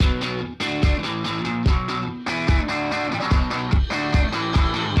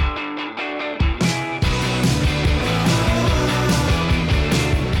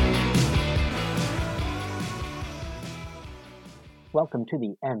welcome to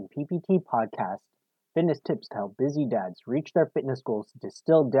the MPPT podcast. Fitness tips to help busy dads reach their fitness goals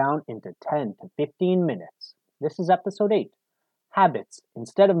distilled down into 10 to 15 minutes. This is episode 8, Habits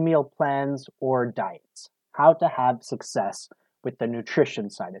Instead of Meal Plans or Diets. How to have success with the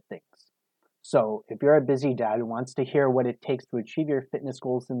nutrition side of things. So, if you're a busy dad who wants to hear what it takes to achieve your fitness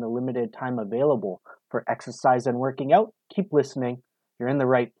goals in the limited time available for exercise and working out, keep listening. You're in the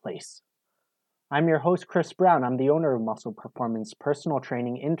right place. I'm your host, Chris Brown. I'm the owner of Muscle Performance Personal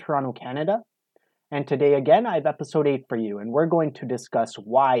Training in Toronto, Canada. And today, again, I have episode 8 for you, and we're going to discuss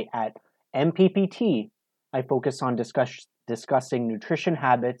why at MPPT I focus on discussing nutrition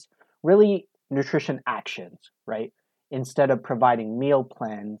habits, really nutrition actions, right? Instead of providing meal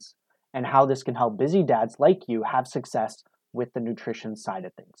plans, and how this can help busy dads like you have success with the nutrition side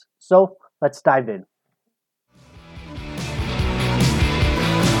of things. So let's dive in.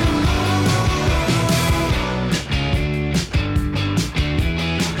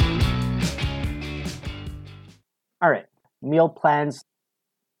 All right, meal plans,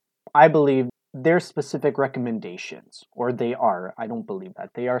 I believe they're specific recommendations, or they are, I don't believe that.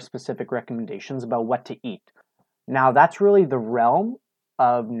 They are specific recommendations about what to eat. Now, that's really the realm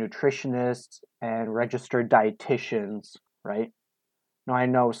of nutritionists and registered dietitians, right? Now, I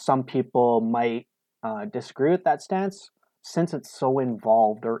know some people might disagree with that stance since it's so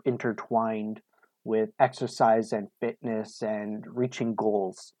involved or intertwined with exercise and fitness and reaching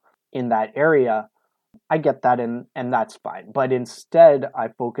goals in that area. I get that, and that's fine. But instead, I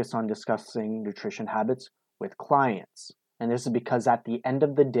focus on discussing nutrition habits with clients. And this is because at the end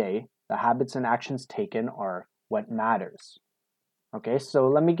of the day, the habits and actions taken are what matters. Okay, so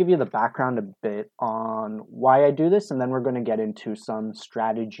let me give you the background a bit on why I do this, and then we're going to get into some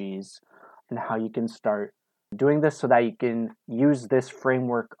strategies and how you can start doing this so that you can use this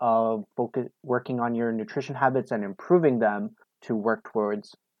framework of working on your nutrition habits and improving them to work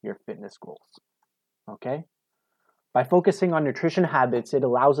towards your fitness goals. Okay? By focusing on nutrition habits, it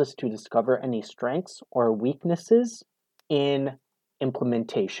allows us to discover any strengths or weaknesses in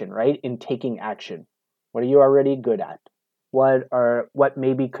implementation, right? In taking action. What are you already good at? What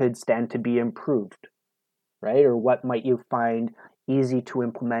maybe could stand to be improved, right? Or what might you find easy to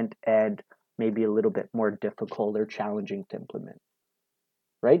implement and maybe a little bit more difficult or challenging to implement,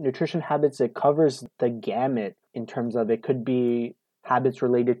 right? Nutrition habits, it covers the gamut in terms of it could be habits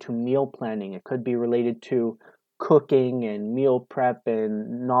related to meal planning. It could be related to cooking and meal prep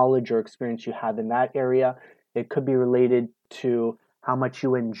and knowledge or experience you have in that area. It could be related to how much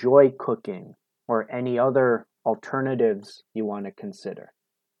you enjoy cooking or any other alternatives you want to consider.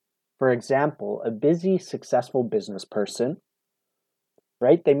 For example, a busy, successful business person,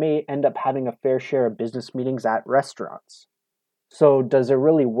 right? They may end up having a fair share of business meetings at restaurants. So does it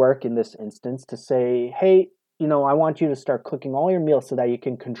really work in this instance to say, hey, I want you to start cooking all your meals so that you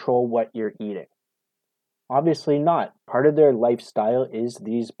can control what you're eating? Obviously not. Part of their lifestyle is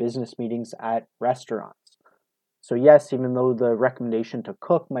these business meetings at restaurants. So yes, even though the recommendation to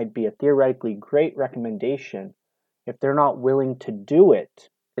cook might be a theoretically great recommendation, if they're not willing to do it,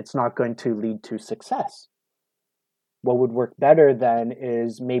 it's not going to lead to success. What would work better then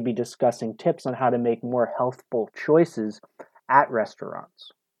is maybe discussing tips on how to make more healthful choices at restaurants.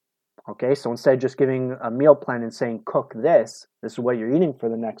 Okay, so instead of just giving a meal plan and saying, cook this is what you're eating for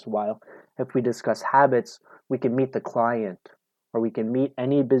the next while, if we discuss habits, we can meet the client or we can meet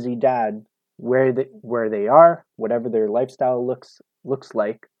any busy dad where they are, whatever their lifestyle looks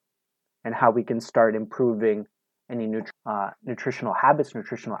like, and how we can start improving any nutritional habits,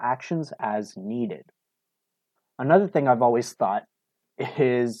 nutritional actions as needed. Another thing I've always thought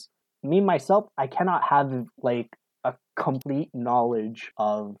is myself, I cannot have a complete knowledge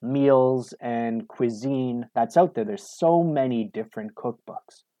of meals and cuisine that's out there. There's so many different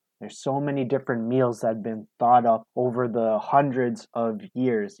cookbooks. There's so many different meals that have been thought up over the hundreds of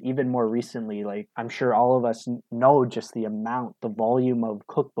years, even more recently. I'm sure all of us know just the volume of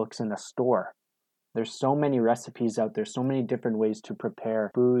cookbooks in a store. There's so many recipes out there, so many different ways to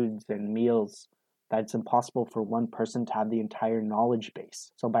prepare foods and meals that it's impossible for one person to have the entire knowledge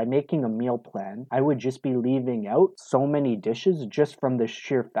base. So by making a meal plan, I would just be leaving out so many dishes just from the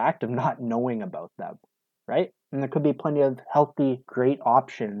sheer fact of not knowing about them, right? And there could be plenty of healthy, great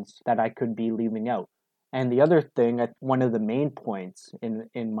options that I could be leaving out. And the other thing, one of the main points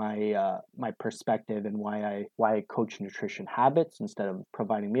in my my perspective and why I coach nutrition habits instead of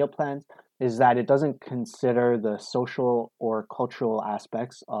providing meal plans is that it doesn't consider the social or cultural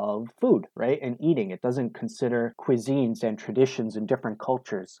aspects of food, right? And eating. It doesn't consider cuisines and traditions in different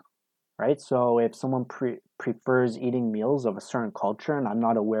cultures. right? So if someone prefers eating meals of a certain culture and I'm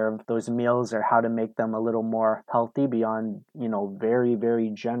not aware of those meals or how to make them a little more healthy beyond, very,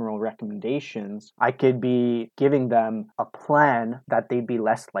 very general recommendations, I could be giving them a plan that they'd be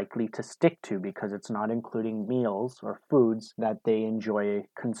less likely to stick to because it's not including meals or foods that they enjoy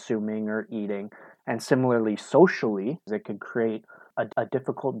consuming or eating. And similarly, socially, it could create a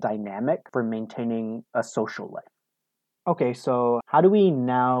difficult dynamic for maintaining a social life. Okay, so how do we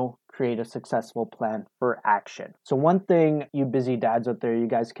now create a successful plan for action? So one thing you busy dads out there, you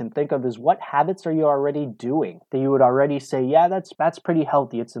guys can think of is what habits are you already doing that you would already say, yeah, that's pretty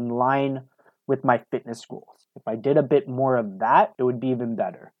healthy. It's in line with my fitness goals. If I did a bit more of that, it would be even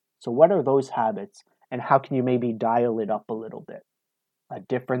better. So what are those habits and how can you maybe dial it up a little bit? A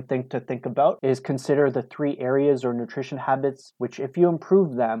different thing to think about is consider the 3 areas or nutrition habits, which if you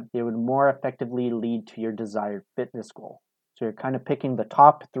improve them, they would more effectively lead to your desired fitness goal. So you're kind of picking the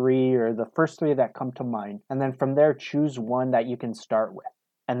top 3 or the first 3 that come to mind, and then from there, choose one that you can start with.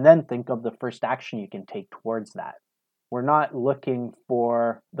 And then think of the first action you can take towards that. We're not looking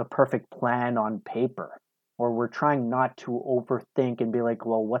for the perfect plan on paper, or we're trying not to overthink and be like,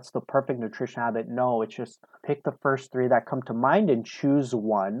 well, what's the perfect nutrition habit? No, it's just pick the first 3 that come to mind and choose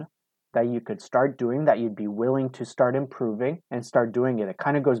one that you could start doing, that you'd be willing to start improving and start doing it. It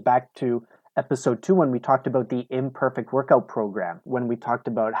kind of goes back to episode 2 when we talked about the imperfect workout program, when we talked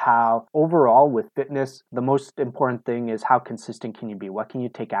about how overall with fitness, the most important thing is how consistent can you be? What can you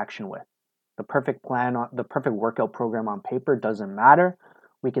take action with? The perfect plan, the perfect workout program on paper doesn't matter.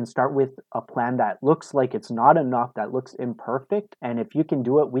 We can start with a plan that looks like it's not enough, that looks imperfect, and if you can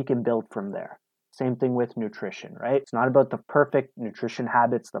do it, we can build from there. Same thing with nutrition, right? It's not about the perfect nutrition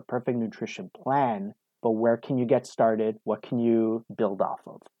habits, the perfect nutrition plan, but where can you get started? What can you build off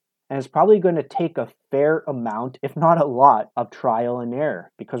of? And it's probably going to take a fair amount, if not a lot, of trial and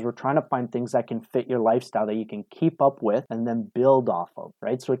error because we're trying to find things that can fit your lifestyle that you can keep up with and then build off of,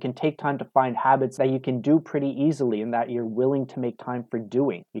 right? So it can take time to find habits that you can do pretty easily and that you're willing to make time for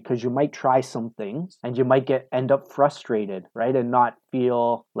doing because you might try some things and you might end up frustrated, right? And not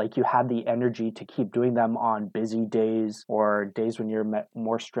feel like you have the energy to keep doing them on busy days or days when you're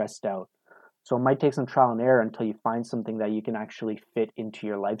more stressed out. So it might take some trial and error until you find something that you can actually fit into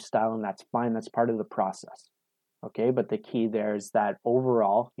your lifestyle, and that's fine. That's part of the process. Okay, but the key there is that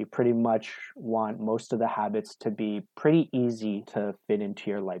overall, you pretty much want most of the habits to be pretty easy to fit into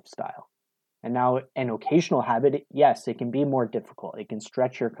your lifestyle. And now an occasional habit, yes, it can be more difficult. It can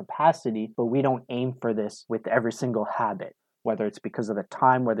stretch your capacity, but we don't aim for this with every single habit, whether it's because of the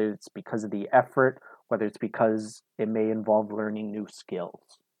time, whether it's because of the effort, whether it's because it may involve learning new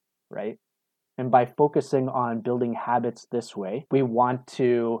skills, right? And by focusing on building habits this way, we want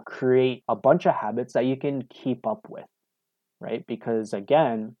to create a bunch of habits that you can keep up with, right? Because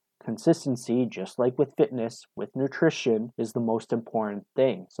again, consistency, just like with fitness, with nutrition, is the most important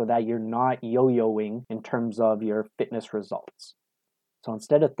thing so that you're not yo-yoing in terms of your fitness results. So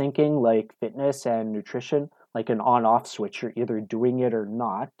instead of thinking like fitness and nutrition like an on-off switch, you're either doing it or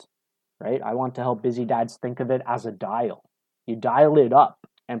not, right? I want to help busy dads think of it as a dial. You dial it up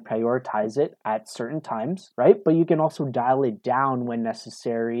and prioritize it at certain times, right? But you can also dial it down when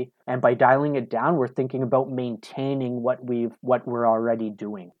necessary. And by dialing it down, we're thinking about maintaining what we're already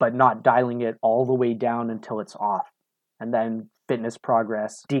doing, but not dialing it all the way down until it's off. And then fitness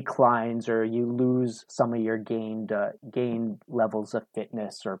progress declines or you lose some of your gained levels of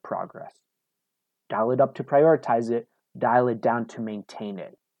fitness or progress. Dial it up to prioritize it, dial it down to maintain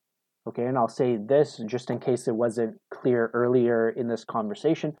it. Okay, and I'll say this just in case it wasn't clear earlier in this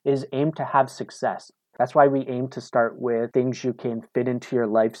conversation, is aim to have success. That's why we aim to start with things you can fit into your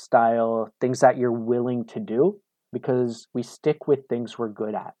lifestyle, things that you're willing to do, because we stick with things we're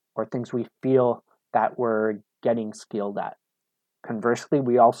good at or things we feel that we're getting skilled at. Conversely,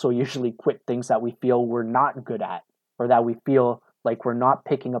 we also usually quit things that we feel we're not good at or that we feel like we're not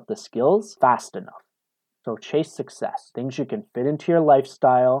picking up the skills fast enough. So chase success, things you can fit into your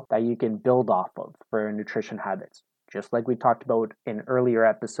lifestyle that you can build off of for nutrition habits, just like we talked about in earlier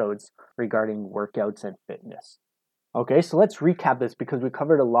episodes regarding workouts and fitness. Okay, so let's recap this because we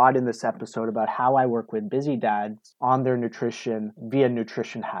covered a lot in this episode about how I work with busy dads on their nutrition via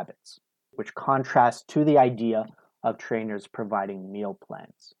nutrition habits, which contrasts to the idea of trainers providing meal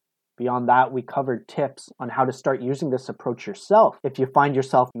plans. Beyond that, we covered tips on how to start using this approach yourself if you find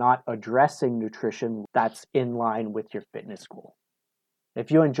yourself not addressing nutrition that's in line with your fitness goal. If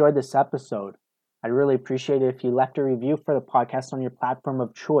you enjoyed this episode, I'd really appreciate it if you left a review for the podcast on your platform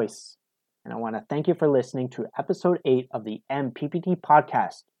of choice. And I want to thank you for listening to episode 8 of the MPPT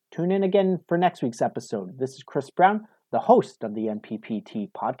podcast. Tune in again for next week's episode. This is Chris Brown, the host of the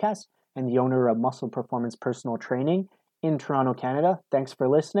MPPT podcast, and the owner of Muscle Performance Personal Training in Toronto, Canada. Thanks for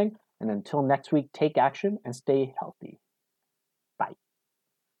listening, and until next week, take action and stay healthy. Bye.